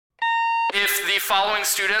If the following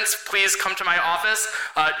students please come to my office,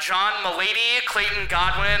 John Milady, Clayton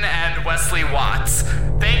Godwin, and Wesley Watts.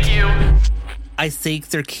 Thank you. I think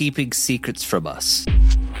they're keeping secrets from us.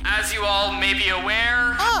 As you all may be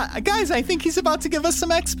aware... guys, I think he's about to give us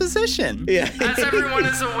some exposition. Yeah. As everyone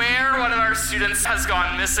is aware, one of our students has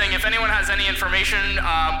gone missing. If anyone has any information,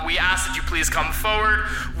 we ask that you please come forward.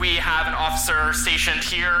 We have an officer stationed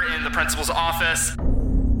here in the principal's office.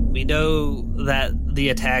 We know that the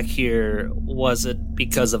attack here wasn't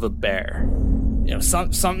because of a bear. You know,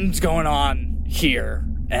 something's going on here,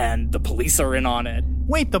 and the police are in on it.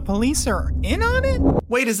 Wait, the police are in on it?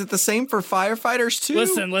 Wait, is it the same for firefighters too?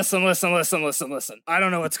 Listen. I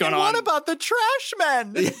don't know what's going on. What about the trash men?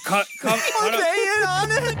 Are they in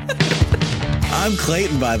on it? I'm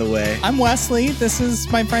Clayton, by the way. I'm Wesley. This is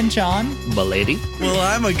my friend John. Milady? Well,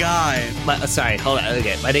 I'm a guy. Sorry, hold on.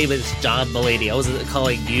 Okay, my name is John Milady. I wasn't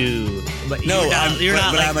calling you. But No, you're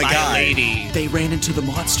not like I'm a my guy. lady. They ran into the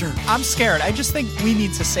monster. I'm scared. I just think we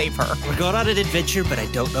need to save her. We're going on an adventure, but I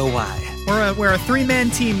don't know why. We're a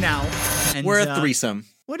 3-man team now. And, We're a threesome.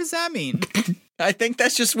 What does that mean? I think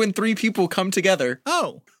that's just when 3 people come together.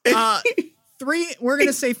 Oh, we're going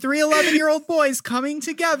to say 3 11-year-old boys coming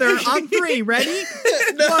together on 3. Ready?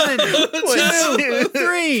 1, 2,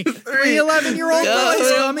 3. 3 11-year-old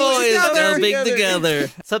boys coming together.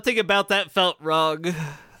 Something about that felt wrong.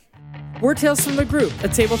 We're Tales from the Group, a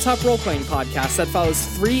tabletop role-playing podcast that follows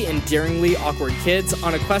 3 endearingly awkward kids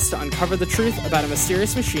on a quest to uncover the truth about a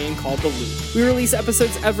mysterious machine called the Loop. We release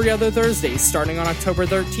episodes every other Thursday, starting on October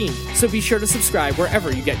 13th, so be sure to subscribe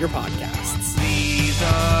wherever you get your podcasts. These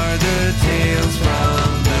are the Tales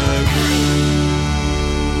from the Group.